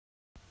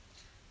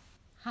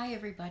Hi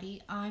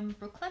everybody, I'm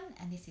Brooklyn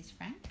and this is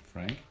Frank.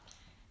 Frank?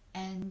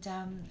 And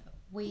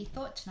we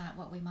thought tonight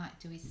what we might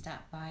do is start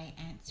by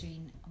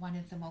answering one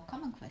of the more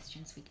common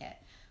questions we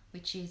get,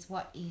 which is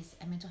what is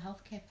a mental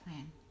health care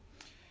plan?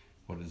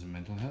 What is a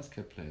mental health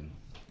care plan?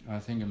 I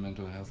think a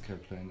mental health care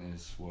plan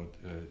is what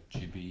a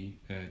GP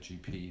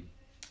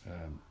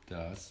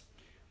does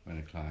when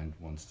a client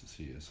wants to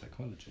see a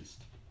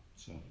psychologist.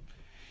 So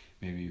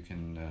maybe you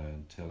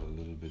can tell a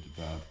little bit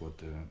about what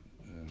the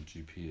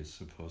GP is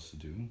supposed to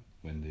do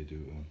when they do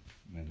a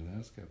mental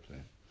health care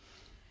plan.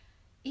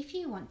 If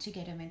you want to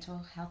get a mental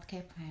health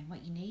care plan,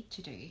 what you need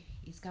to do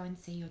is go and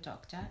see your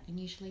doctor and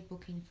usually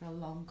book in for a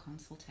long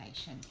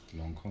consultation.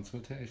 Long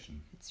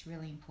consultation. It's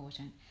really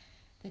important.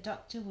 The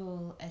doctor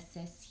will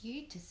assess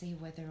you to see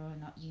whether or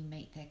not you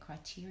meet their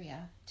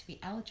criteria to be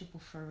eligible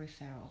for a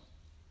referral.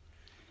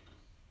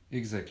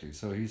 Exactly.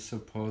 So he's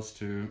supposed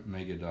to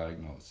make a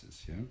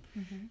diagnosis, yeah?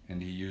 Mm-hmm.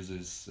 And he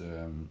uses,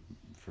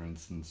 for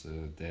instance,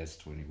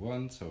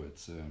 DAS-21. So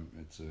it's a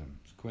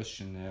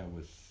questionnaire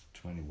with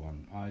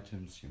 21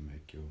 items. You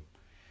make your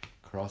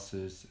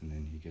crosses, and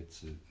then he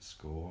gets a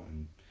score,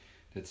 and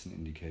that's an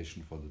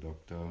indication for the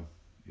doctor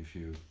if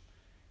you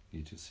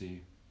need to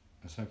see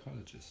a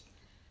psychologist.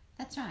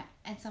 That's right.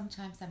 And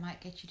sometimes they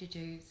might get you to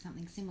do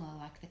something similar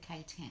like the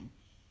K10.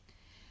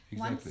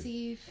 Exactly. Once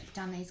you've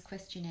done these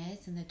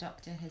questionnaires and the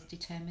doctor has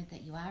determined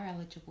that you are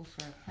eligible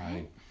for a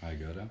plan, I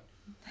got it.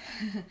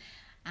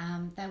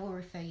 They will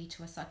refer you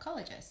to a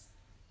psychologist,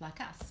 like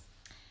us.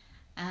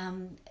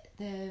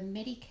 The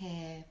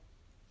Medicare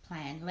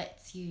plan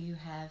lets you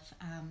have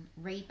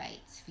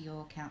rebates for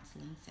your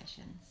counselling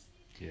sessions.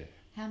 Yeah.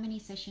 How many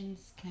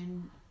sessions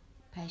can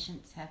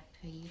patients have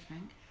per year,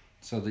 Frank?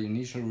 So the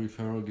initial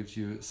referral gives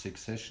you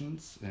 6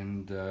 sessions,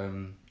 and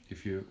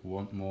if you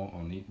want more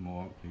or need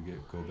more,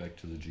 you go back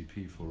to the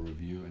GP for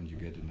review and you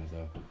get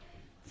another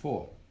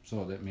 4.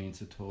 So that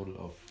means a total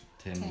of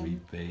 10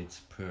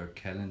 rebates per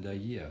calendar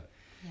year.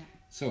 Yeah.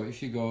 So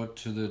if you go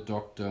to the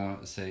doctor,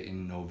 say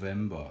in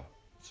November,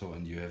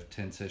 and you have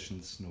 10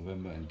 sessions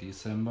November and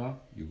December,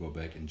 you go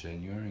back in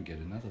January and get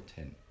another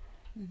 10,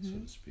 so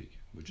to speak,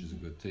 which is a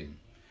good thing.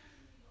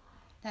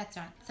 That's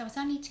right. So it's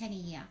only 10 a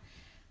year.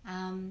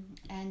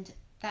 And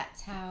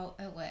that's how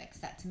it works.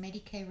 That's a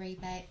Medicare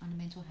rebate on a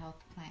mental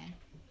health plan.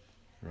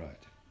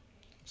 Right.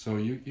 So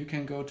you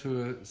can go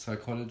to a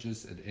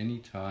psychologist at any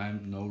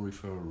time, no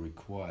referral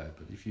required.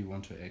 But if you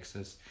want to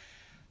access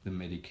the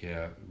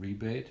Medicare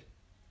rebate,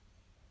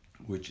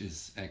 which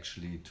is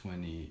actually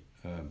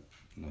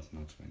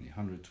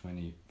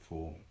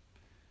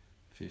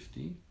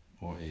 124.50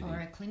 or 80 for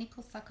a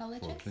clinical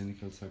psychologist. For a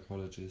clinical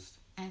psychologist.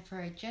 And for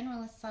a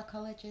generalist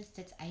psychologist,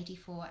 it's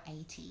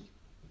 $84.80.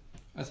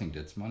 I think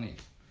that's money.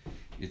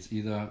 It's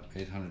either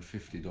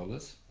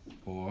 $850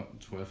 or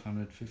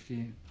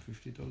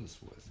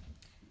 $1,250 worth.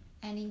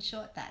 And in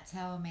short, that's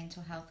how a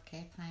mental health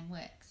care plan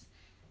works.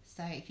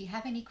 So if you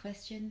have any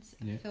questions,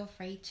 feel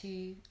free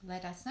to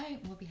let us know.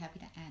 We'll be happy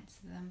to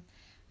answer them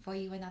for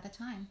you another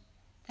time.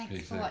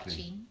 Thanks for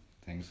watching.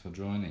 Thanks for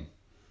joining.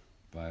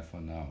 Bye for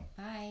now.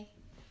 Bye.